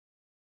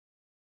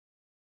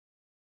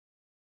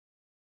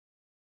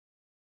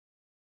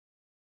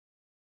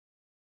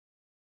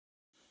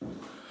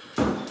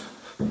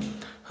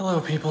Hello,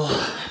 people.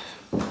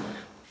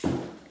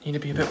 Need to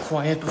be a bit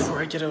quiet before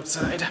I get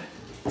outside.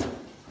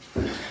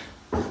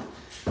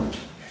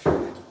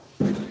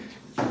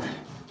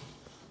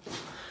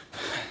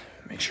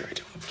 Make sure I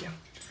don't again.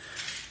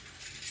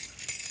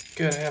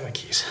 Good, I have my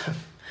keys.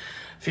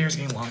 Fear's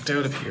getting locked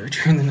out of here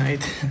during the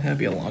night. That'd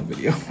be a long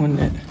video, wouldn't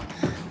it?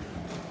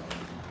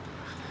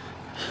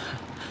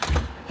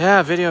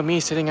 Yeah, video of me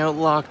sitting out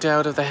locked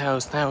out of the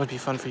house. That would be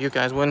fun for you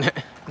guys, wouldn't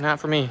it? Not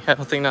for me. I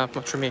don't think not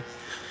much for me.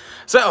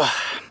 So,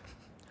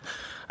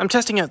 I'm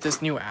testing out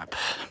this new app.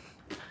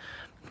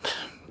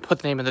 Put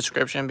the name in the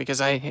description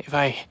because if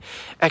I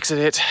exit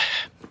it,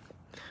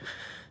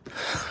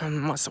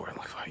 what's the word I'm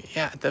looking for?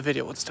 Yeah, the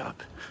video would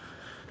stop.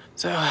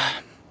 So,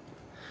 I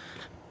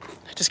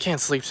just can't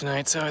sleep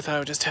tonight, so I thought I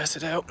would just test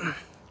it out.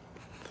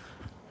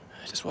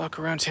 Just walk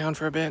around town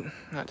for a bit.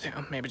 Not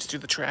town, maybe just do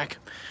the track.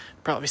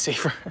 Probably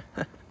safer.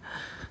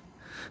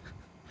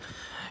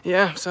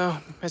 Yeah, so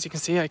as you can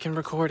see, I can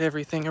record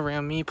everything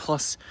around me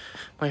plus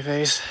my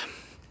face.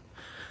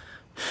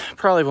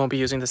 Probably won't be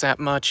using this app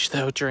much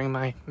though during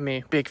my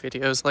big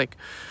videos,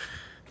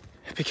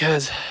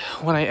 because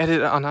when I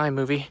edit on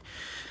iMovie,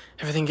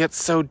 everything gets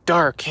so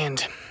dark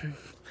and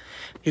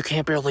you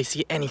can't barely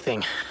see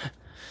anything.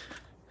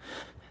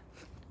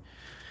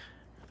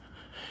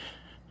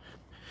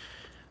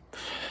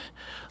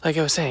 Like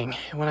I was saying,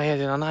 when I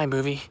edit on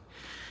iMovie,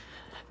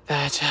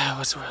 that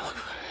what's the word?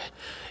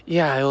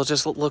 Yeah, it'll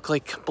just look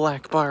like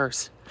black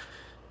bars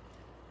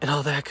and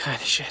all that kind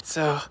of shit.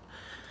 So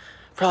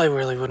probably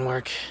really wouldn't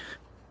work.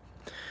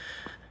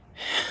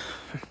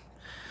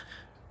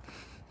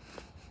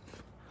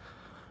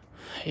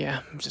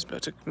 Yeah, I'm just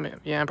about to.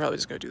 Yeah, I'm probably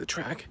just gonna do the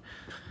track.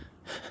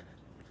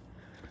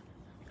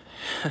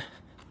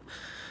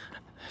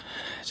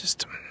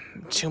 Just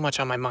too much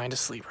on my mind to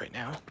sleep right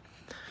now.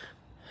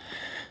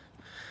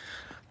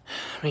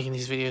 Making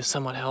these videos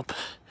somewhat help,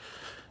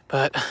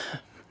 but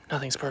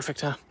nothing's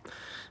perfect, huh?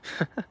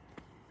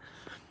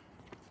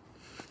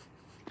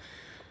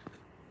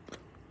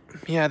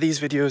 Yeah, these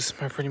videos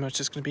are pretty much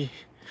just gonna be,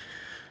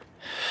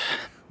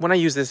 when I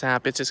use this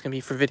app, it's just gonna be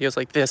for videos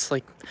like this,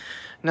 like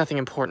nothing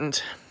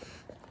important.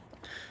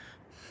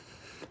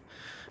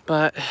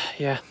 But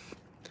yeah,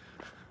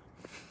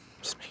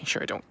 just making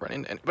sure I don't run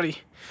into anybody.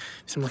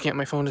 So I'm looking at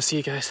my phone to see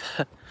you guys.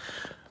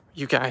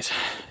 You guys.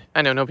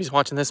 I know nobody's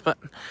watching this, but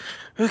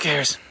who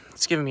cares?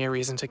 It's giving me a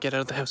reason to get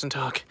out of the house and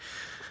talk.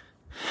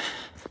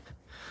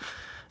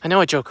 I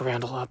know I joke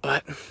around a lot,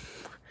 but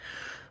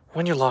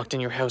when you're locked in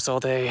your house all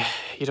day,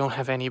 you don't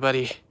have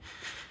anybody,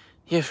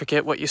 you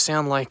forget what you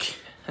sound like.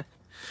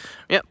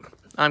 Yep,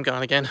 I'm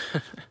gone again.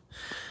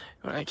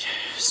 Like,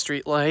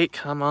 street light,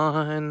 come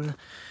on.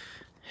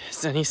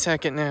 It's any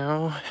second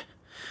now.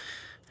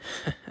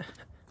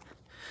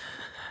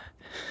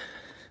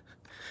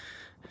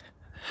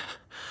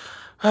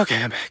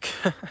 Okay, I'm back.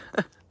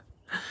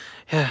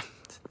 Yeah,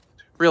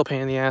 real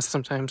pain in the ass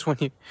sometimes when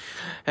you,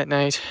 at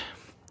night.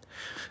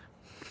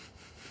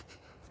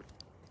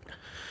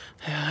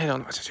 Yeah, I don't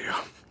know what to do.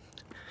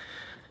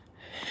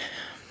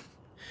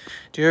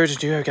 Do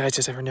you guys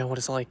just ever know what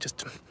it's like just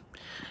to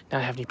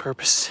not have any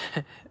purpose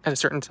at a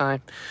certain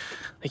time?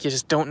 Like you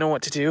just don't know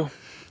what to do?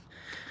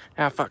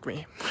 Ah, fuck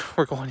me.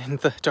 We're going in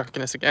the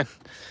darkness again.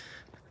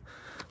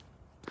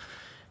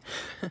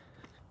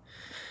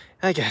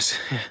 I guess,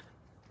 yeah.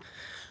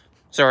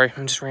 Sorry,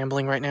 I'm just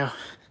rambling right now.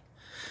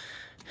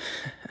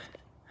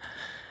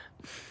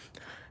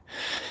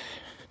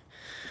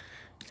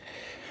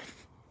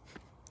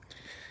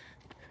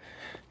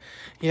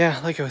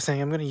 Yeah, like I was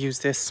saying, I'm gonna use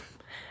this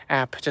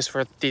app just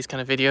for these kind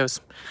of videos.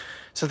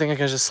 Something I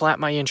can just slap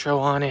my intro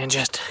on and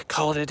just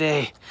call it a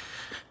day.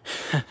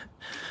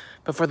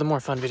 But for the more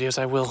fun videos,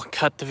 I will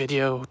cut the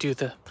video, do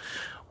the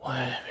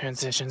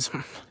transitions.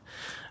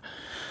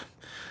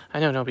 I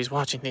know nobody's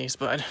watching these,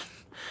 but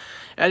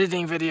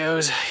editing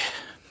videos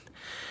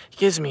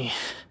gives me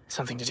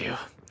something to do.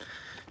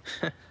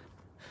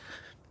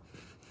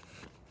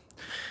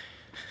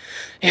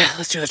 Yeah,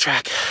 let's do the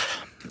track.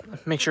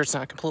 Make sure it's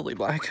not completely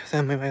black,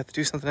 then we might have to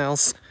do something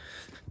else.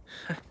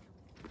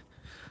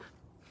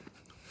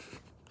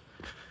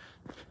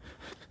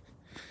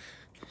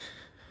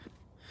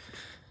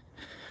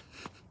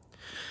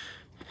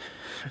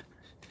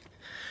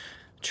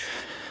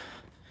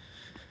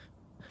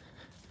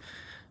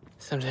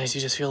 Sometimes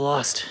you just feel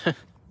lost. You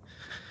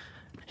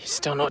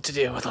just don't know what to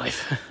do with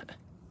life.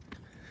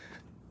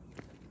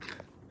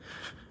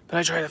 But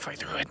I try to fight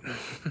through it.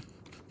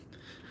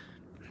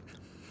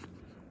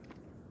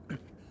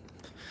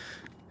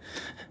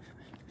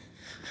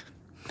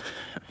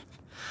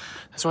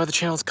 That's why the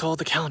channel's called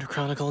The Calendar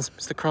Chronicles.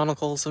 It's the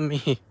chronicles of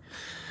me.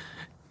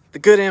 The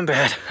good and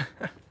bad.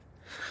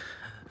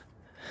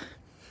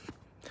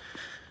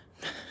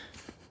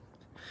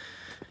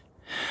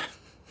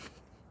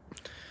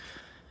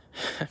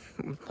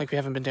 Like we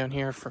haven't been down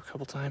here for a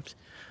couple times.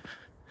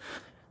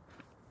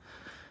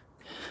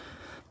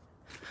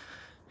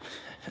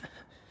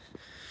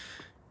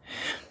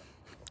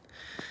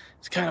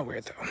 It's kind of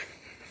weird though.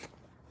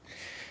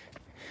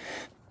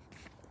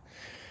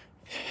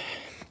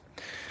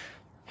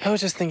 I was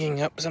just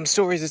thinking up some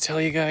stories to tell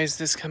you guys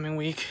this coming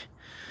week.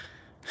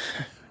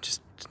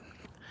 Just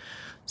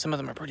some of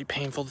them are pretty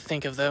painful to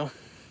think of, though.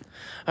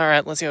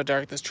 Alright, let's see how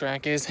dark this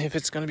track is. If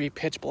it's gonna be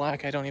pitch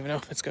black, I don't even know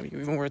if it's gonna be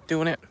even worth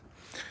doing it.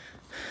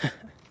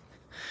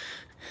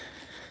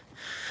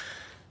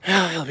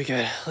 Oh, it'll be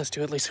good. Let's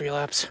do at least 3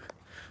 laps.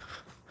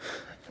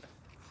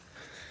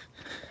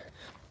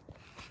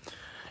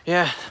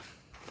 Yeah.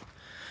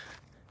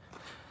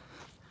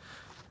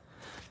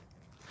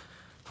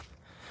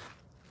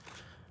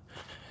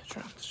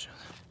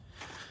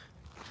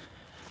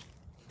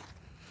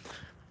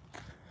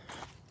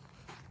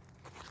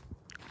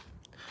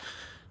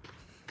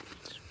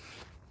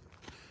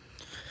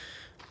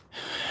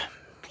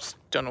 Just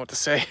don't know what to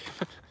say.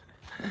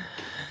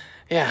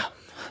 Yeah.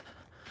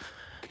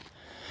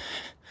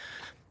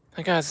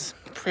 I got some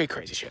pretty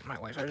crazy shit in my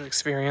life I've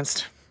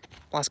experienced.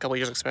 Last couple of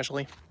years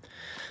especially.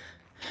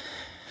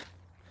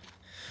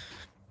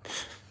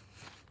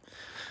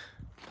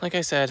 Like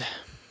I said,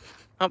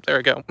 oh, there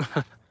we go.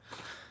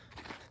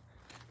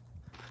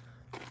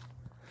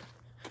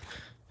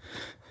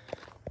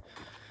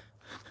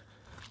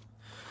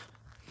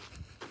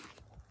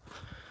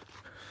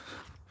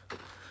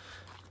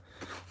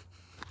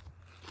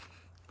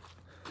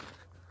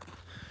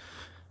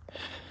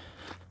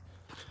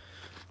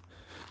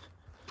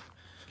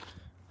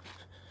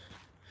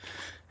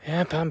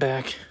 Yep, I'm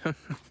back.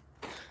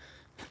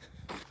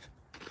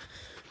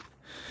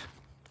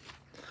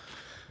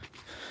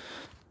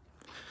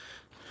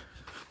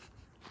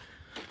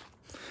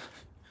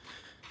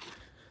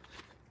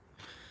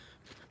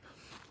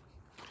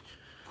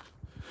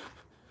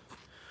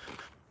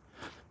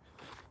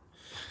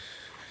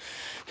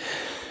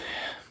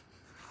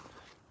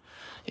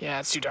 Yeah,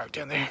 it's too dark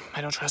down there.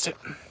 I don't trust it.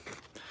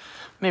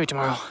 Maybe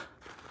tomorrow.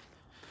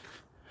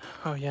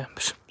 Oh, yeah.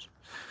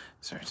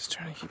 Sorry, just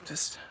trying to keep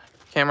this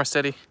camera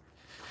steady.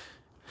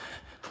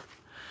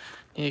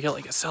 Need to get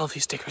like a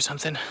selfie stick or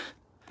something.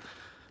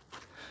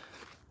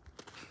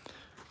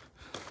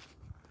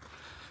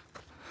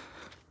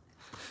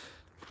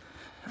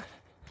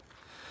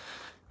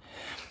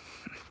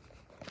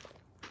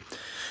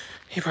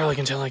 You probably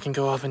can tell I can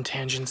go off in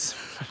tangents.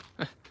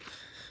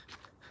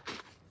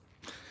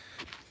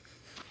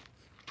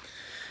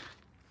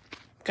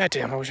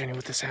 Goddamn, I wish I knew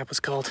what this app was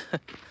called.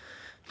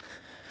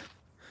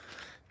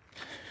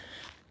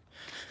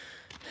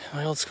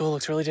 My old school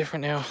looks really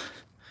different now.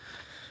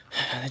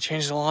 They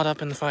changed a lot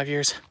up in the 5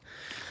 years.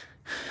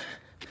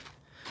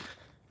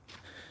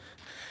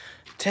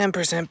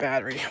 10%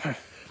 battery.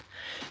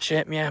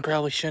 Shit, yeah,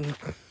 probably shouldn't.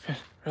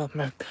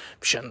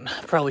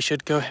 Probably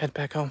should go head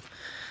back home.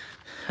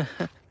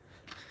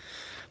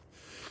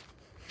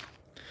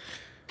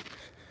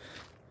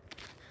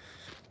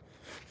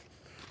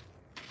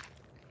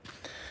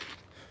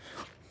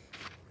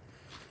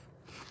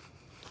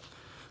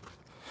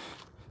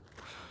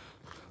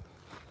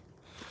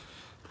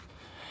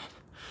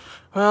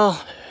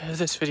 Well, if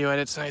this video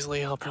edits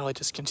nicely, I'll probably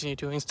just continue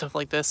doing stuff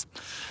like this.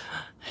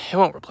 It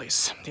won't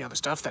replace the other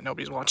stuff that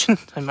nobody's watching,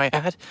 I might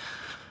add.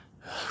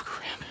 Oh,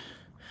 crap.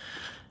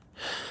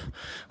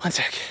 1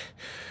 sec.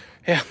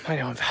 Yeah, I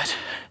know I'm fat.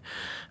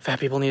 Fat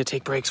people need to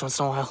take breaks once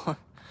in a while.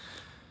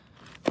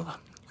 Oh,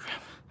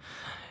 crap.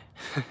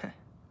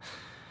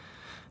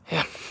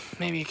 Yeah,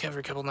 maybe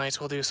every couple nights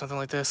we'll do something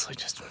like this, like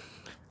just...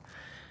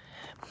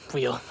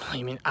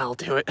 I'll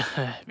do it,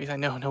 because I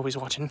know nobody's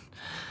watching.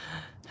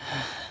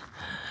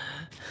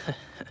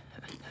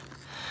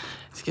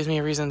 This gives me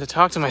a reason to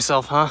talk to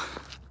myself, huh?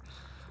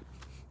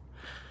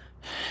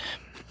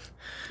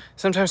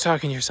 Sometimes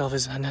talking to yourself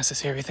is a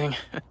necessary thing.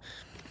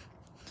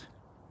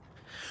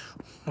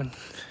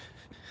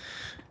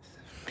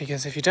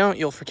 Because if you don't,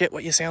 you'll forget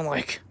what you sound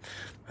like.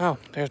 Oh,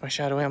 there's my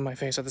shadow and my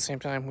face at the same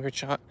time. Weird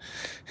shot.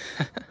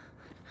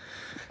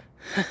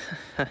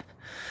 You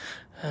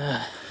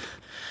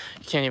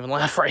can't even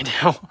laugh right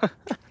now.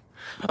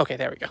 Okay,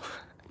 there we go.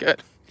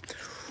 Good.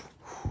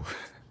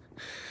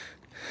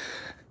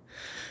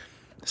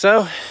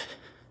 So,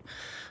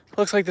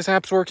 looks like this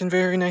app's working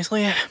very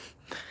nicely.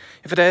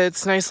 If it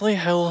edits nicely,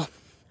 I will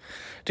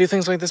do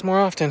things like this more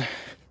often.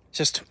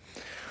 Just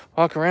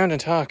walk around and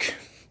talk.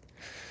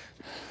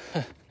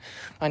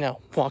 I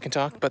know, walk and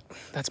talk, but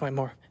that's my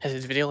more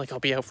edited video. Like, I'll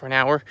be out for an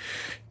hour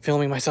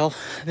filming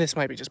myself. This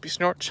might be just be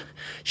short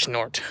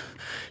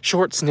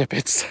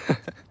snippets.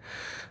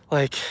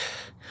 Like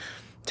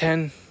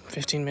 10,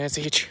 15 minutes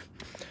each.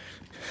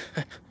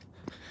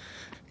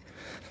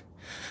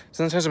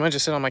 Sometimes I might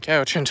just sit on my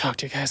couch and talk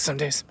to you guys some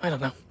days. I don't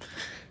know.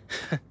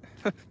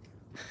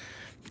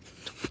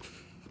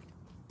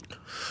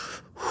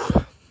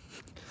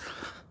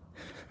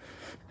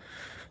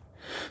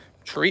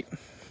 Treat.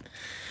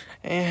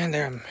 And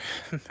there.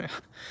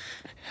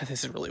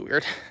 This is really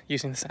weird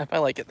using this app. I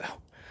like it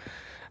though.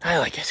 I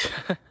like it.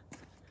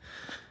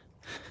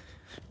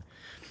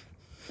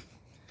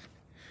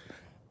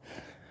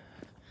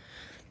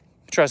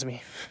 Trust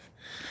me,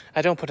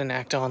 I don't put an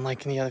act on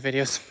like in the other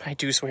videos. I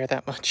do swear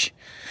that much.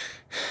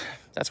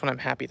 That's when I'm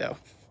happy though.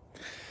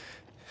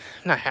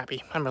 not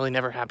happy. I'm really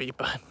never happy,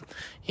 but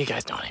you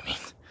guys know what I mean.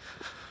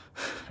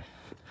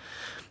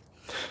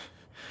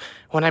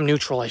 When I'm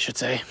neutral, I should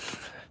say.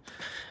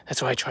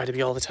 That's what I try to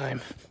be all the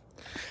time.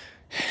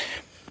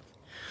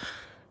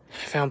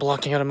 I found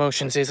blocking out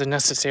emotions is a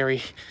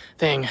necessary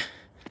thing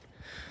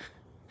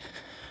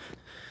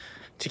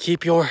to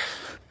keep yourself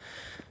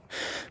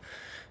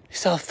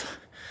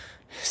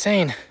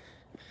sane.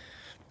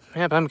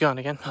 Yep, I'm gone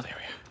again. Oh, there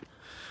we go.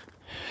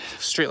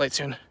 Streetlight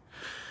soon.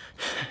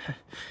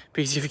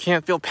 Because if you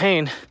can't feel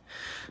pain,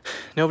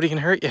 nobody can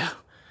hurt you.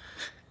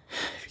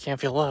 If you can't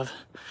feel love,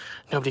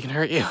 nobody can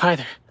hurt you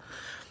either.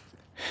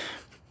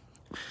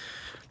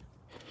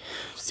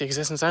 It's the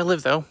existence I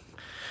live, though.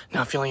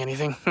 Not feeling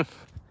anything.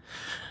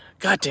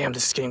 God damn,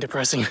 this is getting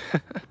depressing.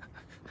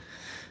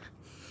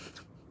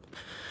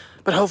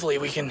 But hopefully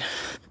we can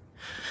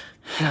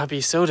not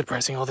be so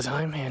depressing all the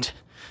time, and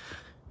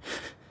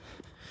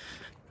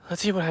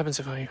let's see what happens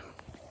if I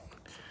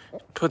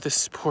put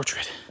this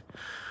portrait.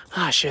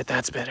 Ah, shit,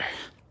 that's better.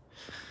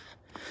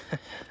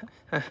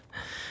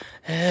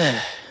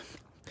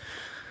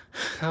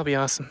 That'll be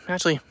awesome.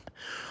 Actually,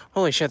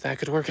 holy shit, that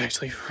could work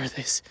actually for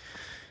this.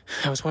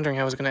 I was wondering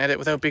how I was going to edit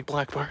without big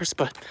black bars,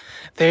 but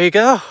there you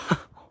go.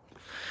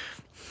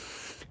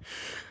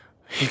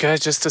 You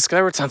guys just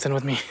discovered something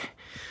with me.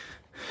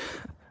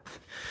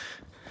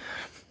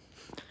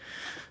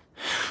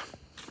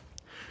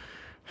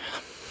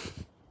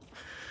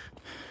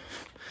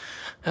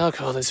 I'll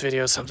call this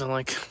video something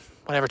like,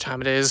 whatever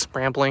time it is,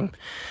 rambling.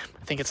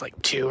 I think it's like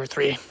 2 or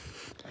 3.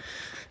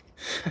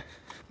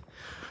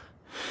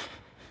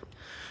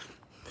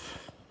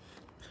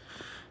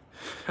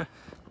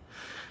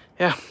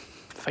 Yeah,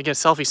 if I get a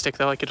selfie stick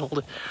though, I could hold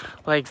it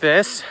like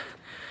this.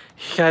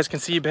 You guys can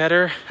see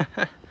better.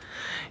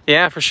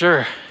 Yeah, for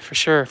sure. For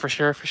sure, for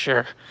sure, for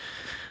sure.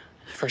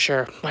 For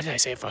sure. Why did I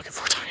say it fucking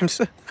 4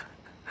 times?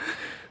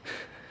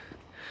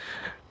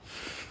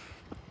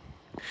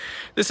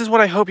 This is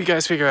what I hope you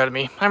guys figure out of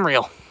me. I'm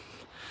real.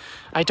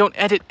 I don't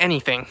edit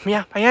anything.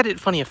 Yeah, I edit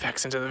funny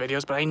effects into the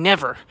videos, but I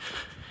never,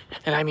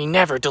 and I mean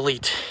never,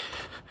 delete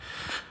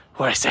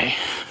what I say.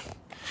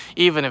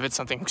 Even if it's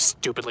something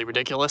stupidly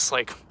ridiculous,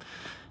 like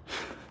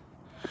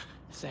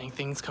saying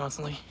things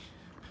constantly.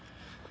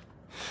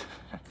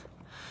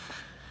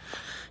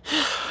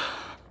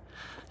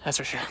 That's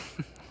for sure.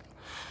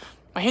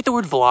 I hate the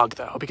word vlog,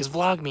 though, because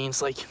vlog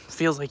means, like,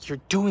 feels like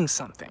you're doing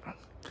something.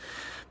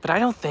 But I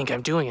don't think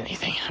I'm doing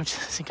anything. I just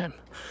think I'm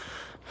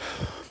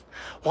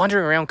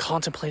wandering around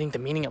contemplating the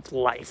meaning of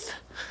life.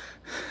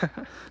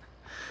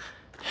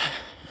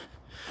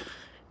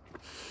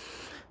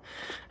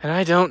 And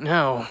I don't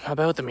know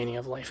about the meaning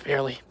of life,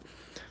 barely.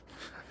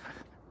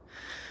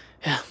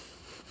 Yeah.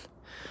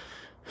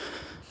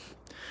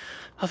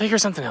 I'll figure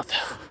something out,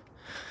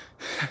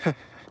 though.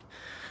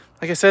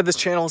 Like I said, this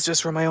channel is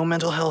just for my own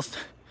mental health.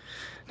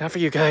 Not for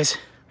you guys.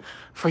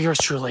 For yours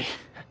truly.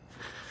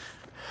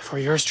 For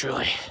yours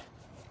truly.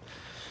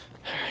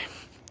 Alright.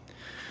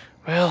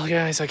 Well,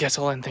 guys, I guess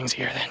I'll end things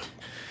here then.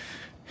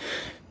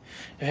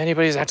 If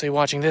anybody's actually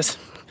watching this,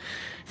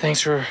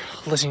 thanks for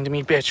listening to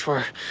me bitch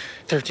for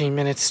 13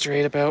 minutes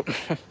straight about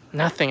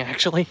nothing,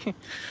 actually.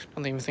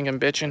 Don't even think I'm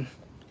bitching.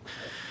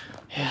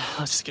 Yeah,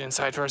 let's just get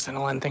inside first, then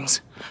I'll end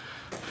things.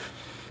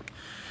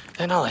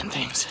 Then I'll end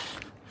things.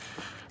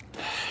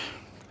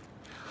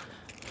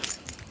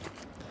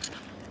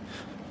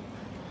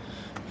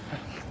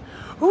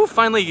 Ooh,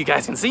 finally you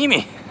guys can see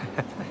me.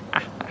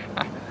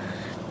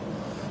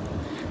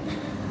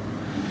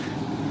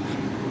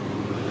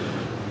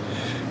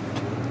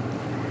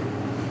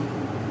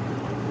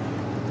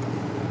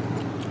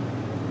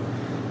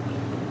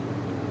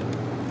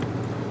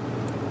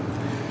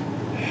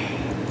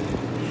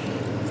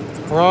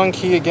 Wrong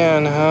key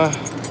again, huh?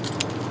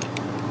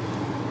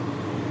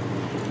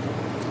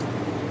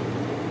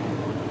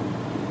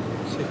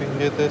 See if we can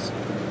get this.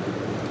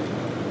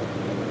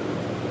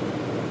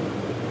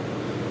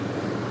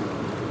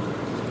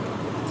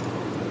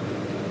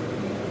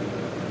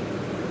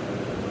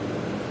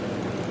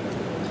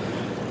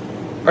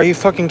 Are you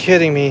fucking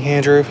kidding me,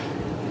 Andrew?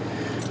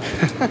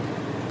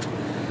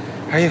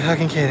 Are you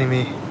fucking kidding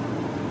me?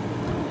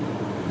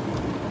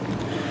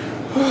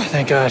 Oh,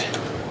 thank God.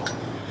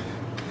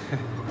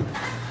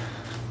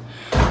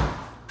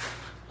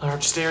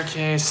 Large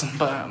staircase,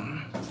 but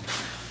I'm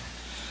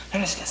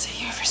just gonna sit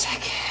here for a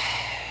sec.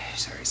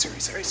 Sorry.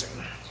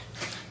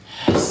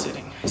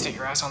 Sitting. Sit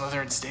your ass on the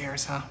 3rd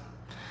stairs, huh?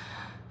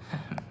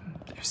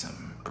 There's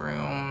some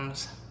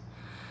brooms,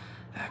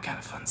 that kind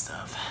of fun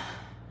stuff.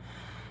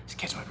 Just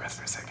catch my breath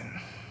for a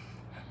second.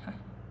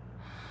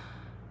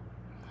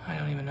 I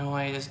don't even know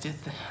why I just did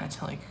that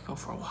until I could go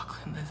for a walk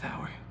in this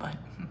hour, but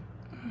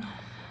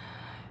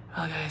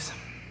well, guys,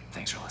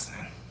 thanks for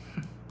listening.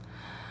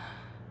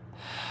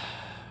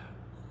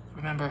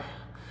 Remember,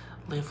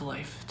 live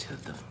life to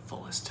the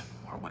fullest,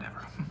 or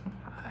whatever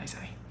I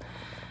say.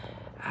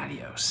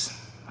 Adios,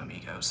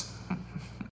 amigos.